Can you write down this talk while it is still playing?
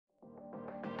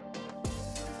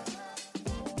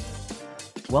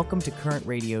Welcome to Current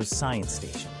Radio's Science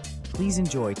Station. Please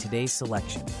enjoy today's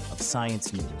selection of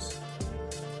science news.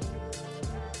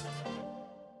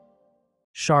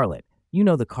 Charlotte, you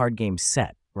know the card game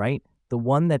Set, right? The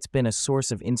one that's been a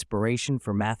source of inspiration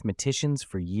for mathematicians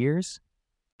for years?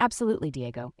 Absolutely,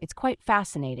 Diego. It's quite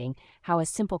fascinating how a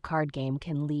simple card game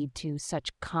can lead to such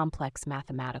complex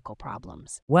mathematical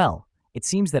problems. Well, it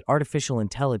seems that artificial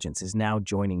intelligence is now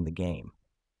joining the game.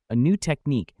 A new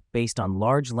technique based on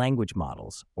large language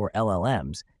models, or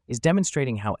LLMs, is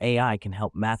demonstrating how AI can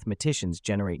help mathematicians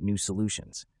generate new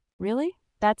solutions. Really?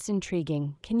 That's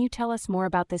intriguing. Can you tell us more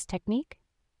about this technique?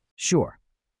 Sure.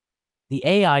 The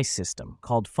AI system,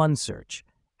 called FunSearch,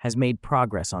 has made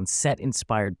progress on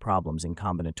set-inspired problems in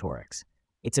combinatorics.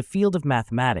 It's a field of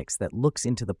mathematics that looks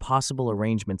into the possible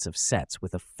arrangements of sets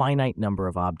with a finite number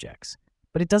of objects.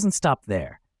 But it doesn't stop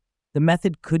there. The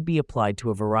method could be applied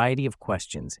to a variety of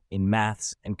questions in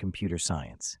maths and computer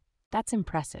science. That's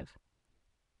impressive.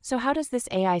 So how does this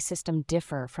AI system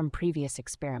differ from previous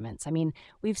experiments? I mean,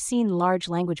 we've seen large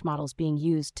language models being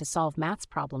used to solve maths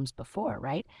problems before,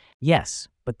 right? Yes,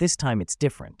 but this time it's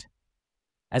different.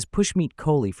 As Pushmeet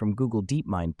Kohli from Google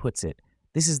DeepMind puts it,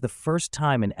 this is the first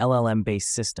time an LLM-based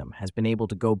system has been able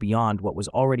to go beyond what was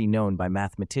already known by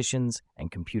mathematicians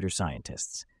and computer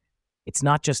scientists. It's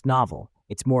not just novel,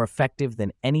 it's more effective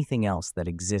than anything else that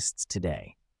exists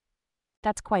today.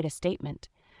 That's quite a statement.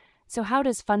 So how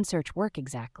does FunSearch work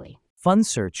exactly?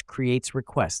 FunSearch creates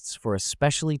requests for a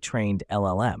specially trained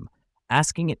LLM,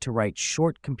 asking it to write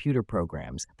short computer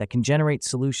programs that can generate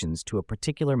solutions to a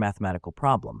particular mathematical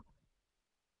problem.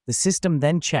 The system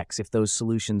then checks if those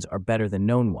solutions are better than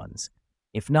known ones.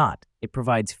 If not, it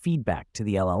provides feedback to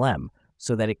the LLM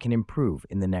so that it can improve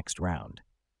in the next round.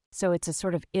 So it's a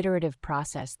sort of iterative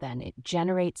process then. It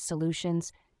generates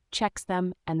solutions, checks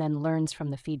them, and then learns from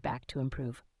the feedback to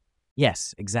improve.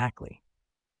 Yes, exactly.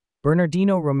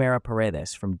 Bernardino Romero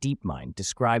Paredes from DeepMind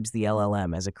describes the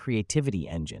LLM as a creativity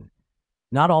engine.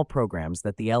 Not all programs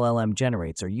that the LLM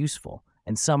generates are useful,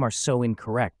 and some are so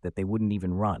incorrect that they wouldn't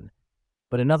even run.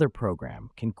 But another program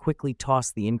can quickly toss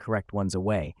the incorrect ones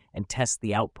away and test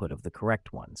the output of the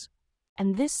correct ones.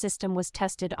 And this system was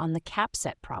tested on the cap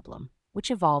set problem,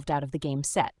 which evolved out of the game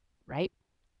Set, right?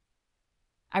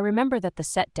 I remember that the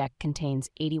set deck contains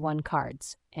 81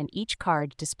 cards, and each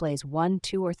card displays 1,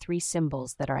 2, or 3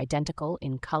 symbols that are identical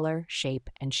in color, shape,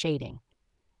 and shading.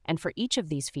 And for each of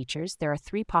these features, there are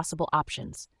 3 possible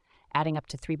options, adding up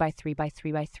to 3 by 3 by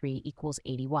 3 by 3 equals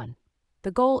 81.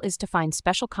 The goal is to find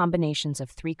special combinations of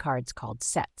 3 cards called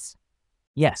sets.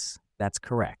 Yes, that's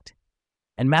correct.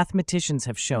 And mathematicians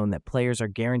have shown that players are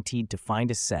guaranteed to find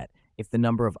a set if the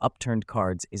number of upturned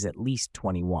cards is at least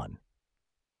 21.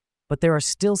 But there are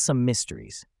still some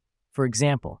mysteries. For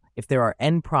example, if there are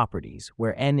n properties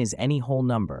where n is any whole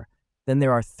number, then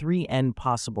there are 3n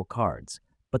possible cards,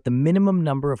 but the minimum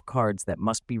number of cards that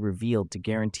must be revealed to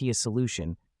guarantee a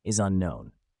solution is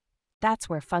unknown. That's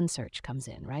where FunSearch comes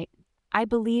in, right? I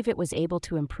believe it was able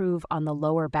to improve on the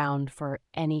lower bound for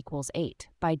n equals 8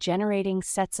 by generating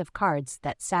sets of cards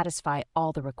that satisfy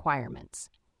all the requirements.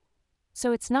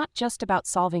 So it's not just about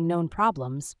solving known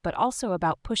problems, but also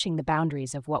about pushing the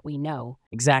boundaries of what we know.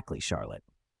 Exactly, Charlotte.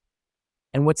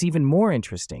 And what's even more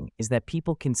interesting is that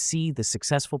people can see the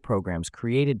successful programs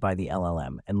created by the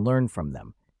LLM and learn from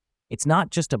them. It's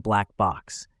not just a black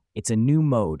box. It's a new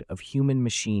mode of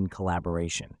human-machine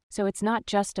collaboration. So it's not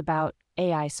just about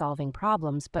AI solving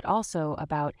problems, but also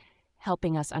about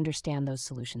helping us understand those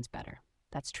solutions better.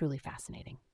 That's truly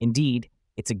fascinating. Indeed,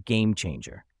 it's a game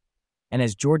changer. And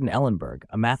as Jordan Ellenberg,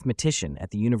 a mathematician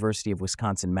at the University of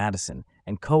Wisconsin-Madison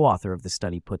and co-author of the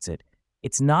study puts it,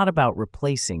 it's not about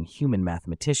replacing human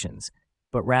mathematicians,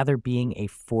 but rather being a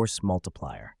force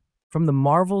multiplier. From the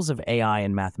marvels of AI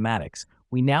and mathematics,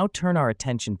 we now turn our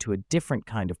attention to a different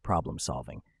kind of problem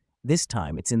solving. This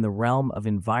time, it's in the realm of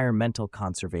environmental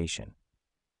conservation.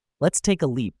 Let's take a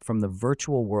leap from the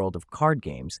virtual world of card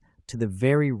games to the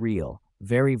very real,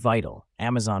 very vital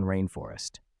Amazon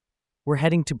rainforest. We're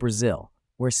heading to Brazil,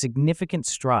 where significant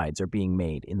strides are being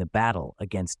made in the battle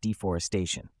against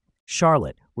deforestation.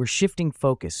 Charlotte, we're shifting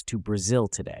focus to Brazil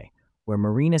today, where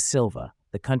Marina Silva,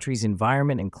 the country's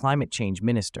environment and climate change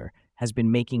minister, has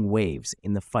been making waves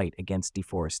in the fight against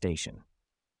deforestation.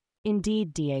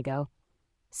 Indeed, Diego.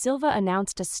 Silva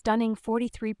announced a stunning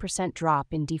 43% drop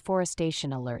in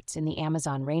deforestation alerts in the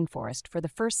Amazon rainforest for the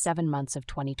first 7 months of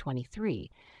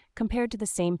 2023, compared to the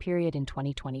same period in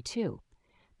 2022.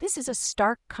 This is a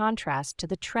stark contrast to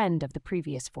the trend of the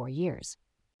previous 4 years.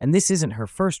 And this isn't her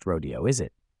first rodeo, is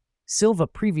it? Silva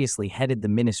previously headed the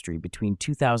ministry between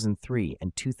 2003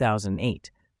 and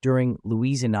 2008, during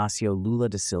Luiz Inácio Lula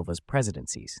da Silva's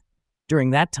presidencies.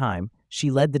 During that time,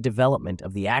 she led the development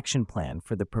of the Action Plan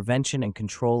for the Prevention and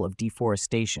Control of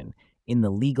Deforestation in the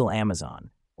Legal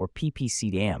Amazon, or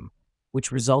PPCDM,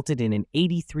 which resulted in an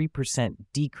 83%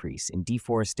 decrease in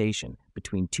deforestation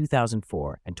between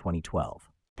 2004 and 2012.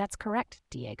 That's correct,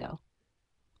 Diego.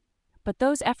 But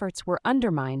those efforts were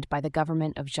undermined by the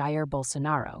government of Jair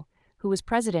Bolsonaro, who was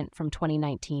president from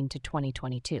 2019 to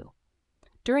 2022.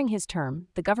 During his term,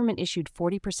 the government issued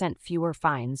 40% fewer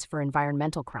fines for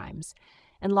environmental crimes,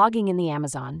 and logging in the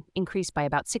Amazon increased by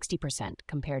about 60%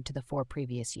 compared to the 4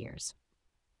 previous years.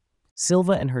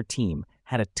 Silva and her team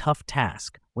had a tough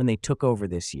task when they took over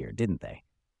this year, didn't they?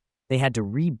 They had to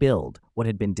rebuild what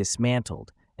had been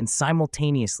dismantled and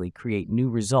simultaneously create new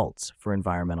results for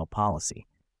environmental policy.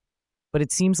 But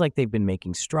it seems like they've been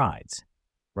making strides,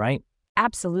 right?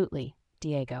 Absolutely,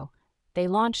 Diego. They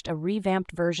launched a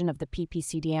revamped version of the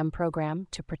PPCDM program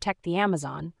to protect the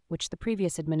Amazon, which the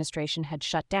previous administration had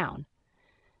shut down.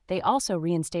 They also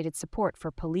reinstated support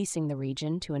for policing the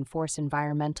region to enforce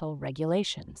environmental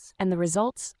regulations. And the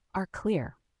results are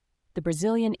clear. The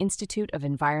Brazilian Institute of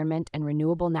Environment and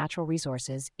Renewable Natural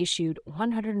Resources issued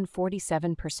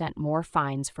 147% more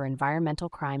fines for environmental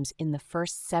crimes in the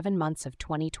first 7 months of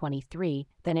 2023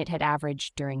 than it had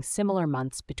averaged during similar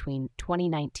months between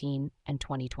 2019 and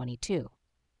 2022.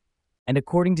 And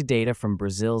according to data from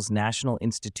Brazil's National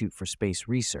Institute for Space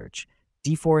Research,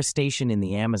 deforestation in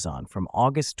the Amazon from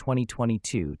August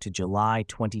 2022 to July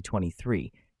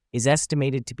 2023 is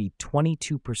estimated to be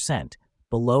 22%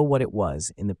 below what it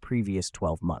was in the previous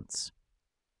 12 months.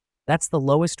 That's the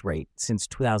lowest rate since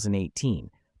 2018,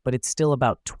 but it's still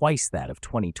about twice that of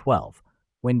 2012,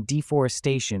 when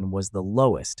deforestation was the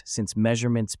lowest since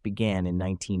measurements began in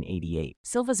 1988.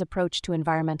 Silva's approach to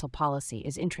environmental policy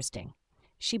is interesting.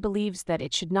 She believes that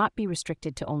it should not be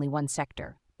restricted to only one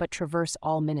sector, but traverse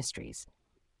all ministries.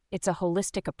 It's a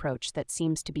holistic approach that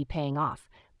seems to be paying off,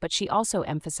 but she also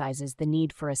emphasizes the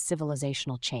need for a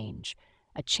civilizational change,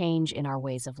 a change in our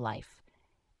ways of life.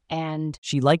 And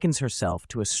she likens herself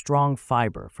to a strong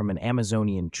fiber from an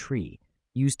Amazonian tree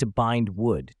used to bind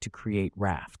wood to create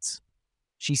rafts.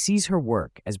 She sees her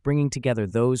work as bringing together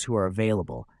those who are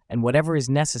available and whatever is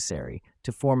necessary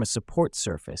to form a support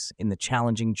surface in the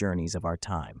challenging journeys of our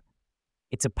time.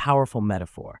 It's a powerful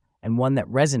metaphor, and one that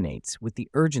resonates with the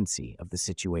urgency of the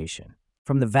situation.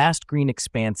 From the vast green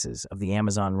expanses of the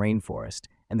Amazon rainforest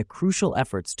and the crucial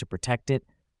efforts to protect it,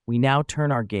 we now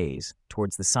turn our gaze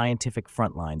towards the scientific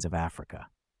front lines of Africa.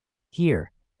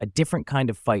 Here, a different kind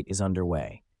of fight is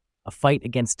underway, a fight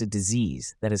against a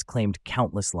disease that has claimed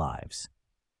countless lives.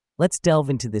 Let's delve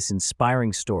into this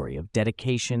inspiring story of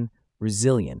dedication,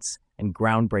 resilience, and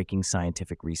groundbreaking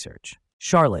scientific research.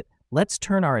 Charlotte, let's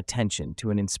turn our attention to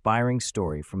an inspiring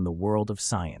story from the world of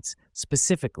science,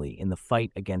 specifically in the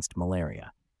fight against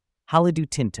malaria. Halidou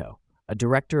Tinto, a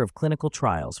director of clinical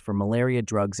trials for malaria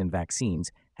drugs and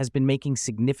vaccines, has been making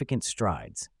significant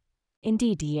strides.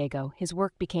 indeed, Diego, his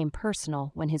work became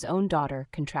personal when his own daughter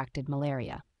contracted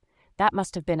malaria. That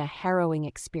must have been a harrowing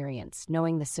experience,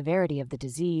 knowing the severity of the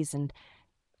disease and...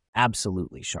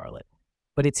 Absolutely, Charlotte.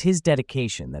 But it's his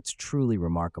dedication that's truly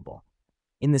remarkable.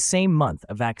 In the same month,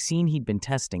 a vaccine he'd been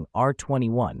testing,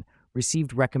 R21,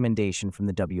 received recommendation from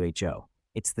the WHO.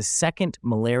 It's the second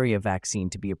malaria vaccine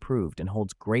to be approved and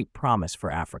holds great promise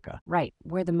for Africa. Right,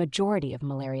 where the majority of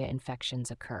malaria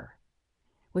infections occur.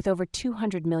 With over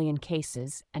 200 million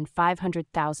cases and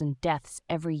 500,000 deaths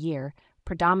every year,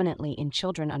 predominantly in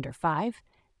children under 5,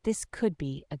 this could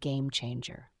be a game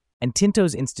changer. And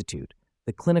Tinto's Institute,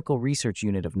 the clinical research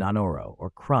unit of Nanoro, or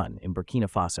CRUN, in Burkina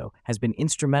Faso, has been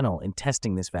instrumental in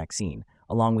testing this vaccine,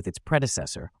 along with its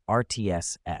predecessor,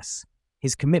 RTS-S.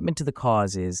 His commitment to the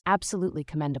cause is absolutely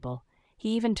commendable. He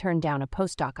even turned down a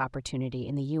postdoc opportunity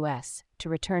in the U.S. to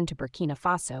return to Burkina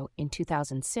Faso in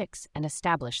 2006 and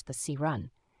establish the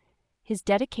CRUN. His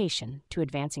dedication to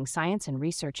advancing science and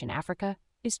research in Africa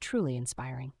is truly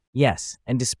inspiring. Yes,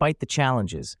 and despite the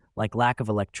challenges, like lack of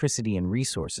electricity and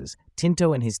resources,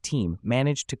 Tinto and his team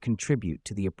managed to contribute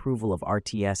to the approval of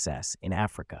RTS-S in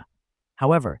Africa.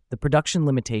 However, the production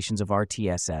limitations of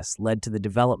RTS-S led to the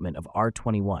development of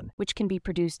R21, which can be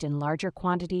produced in larger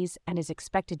quantities and is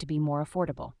expected to be more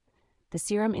affordable. The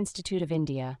Serum Institute of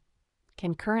India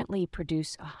can currently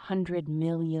produce 100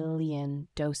 million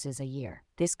doses a year.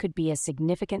 This could be a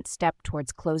significant step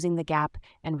towards closing the gap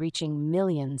and reaching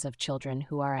millions of children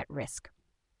who are at risk.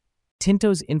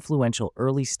 Tinto's influential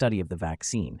early study of the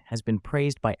vaccine has been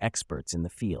praised by experts in the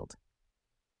field.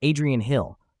 Adrian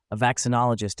Hill, a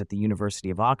vaccinologist at the University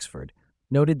of Oxford,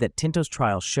 noted that Tinto's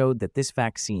trial showed that this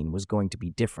vaccine was going to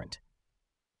be different.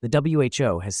 The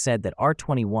WHO has said that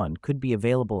R21 could be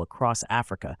available across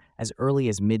Africa as early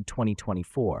as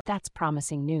mid-2024. That's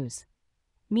promising news.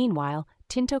 Meanwhile,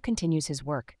 Tinto continues his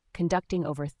work, conducting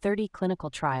over 30 clinical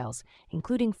trials,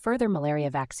 including further malaria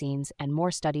vaccines and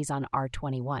more studies on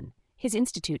R21. His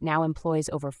institute now employs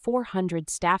over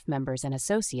 400 staff members and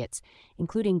associates,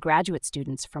 including graduate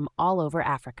students from all over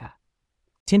Africa.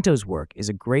 Tinto's work is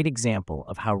a great example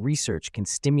of how research can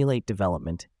stimulate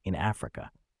development in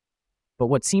Africa. But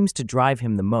what seems to drive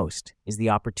him the most is the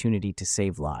opportunity to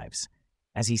save lives.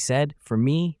 As he said, "For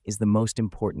me is the most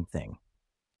important thing."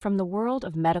 From the world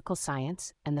of medical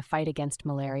science and the fight against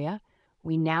malaria,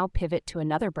 we now pivot to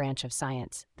another branch of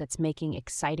science that's making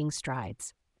exciting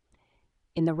strides.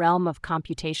 In the realm of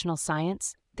computational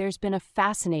science, there's been a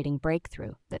fascinating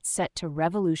breakthrough that's set to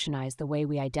revolutionize the way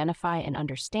we identify and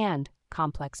understand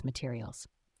complex materials.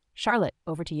 Charlotte,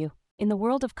 over to you. In the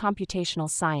world of computational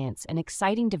science, an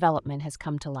exciting development has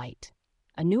come to light.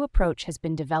 A new approach has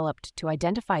been developed to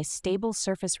identify stable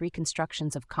surface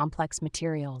reconstructions of complex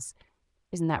materials.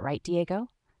 Isn't that right, Diego?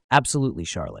 Absolutely,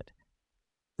 Charlotte.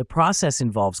 The process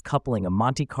involves coupling a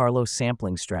Monte Carlo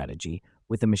sampling strategy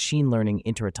with a machine learning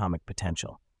interatomic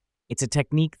potential. It's a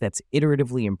technique that's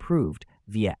iteratively improved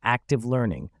via active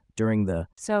learning during the...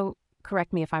 So,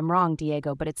 correct me if I'm wrong,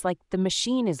 Diego, but it's like the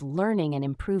machine is learning and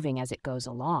improving as it goes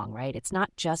along, right? It's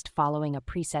not just following a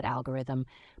preset algorithm,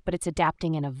 but it's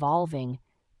adapting and evolving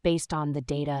based on the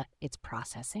data it's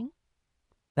processing?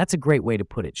 That's a great way to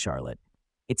put it, Charlotte.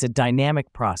 It's a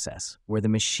dynamic process where the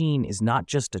machine is not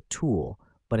just a tool,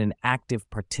 but an active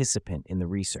participant in the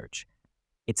research.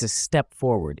 It's a step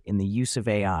forward in the use of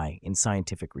AI in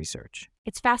scientific research.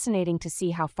 It's fascinating to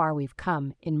see how far we've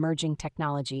come in merging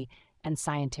technology and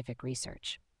scientific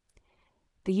research.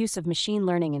 The use of machine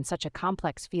learning in such a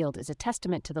complex field is a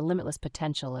testament to the limitless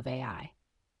potential of AI.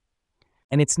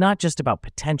 And it's not just about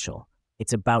potential,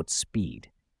 it's about speed.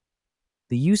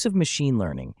 The use of machine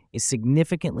learning is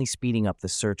significantly speeding up the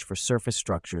search for surface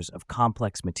structures of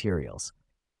complex materials.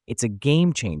 It's a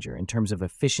game changer in terms of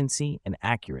efficiency and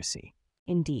accuracy.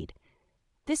 Indeed.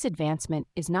 This advancement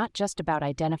is not just about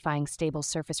identifying stable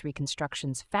surface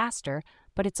reconstructions faster,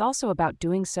 but it's also about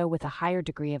doing so with a higher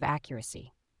degree of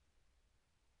accuracy.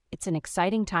 It's an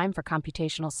exciting time for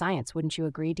computational science, wouldn't you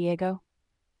agree, Diego?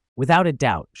 Without a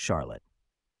doubt, Charlotte.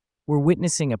 We're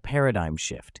witnessing a paradigm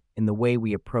shift in the way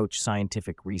we approach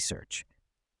scientific research.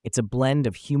 It's a blend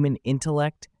of human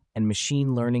intellect and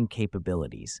machine learning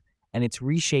capabilities, and it's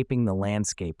reshaping the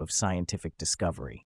landscape of scientific discovery.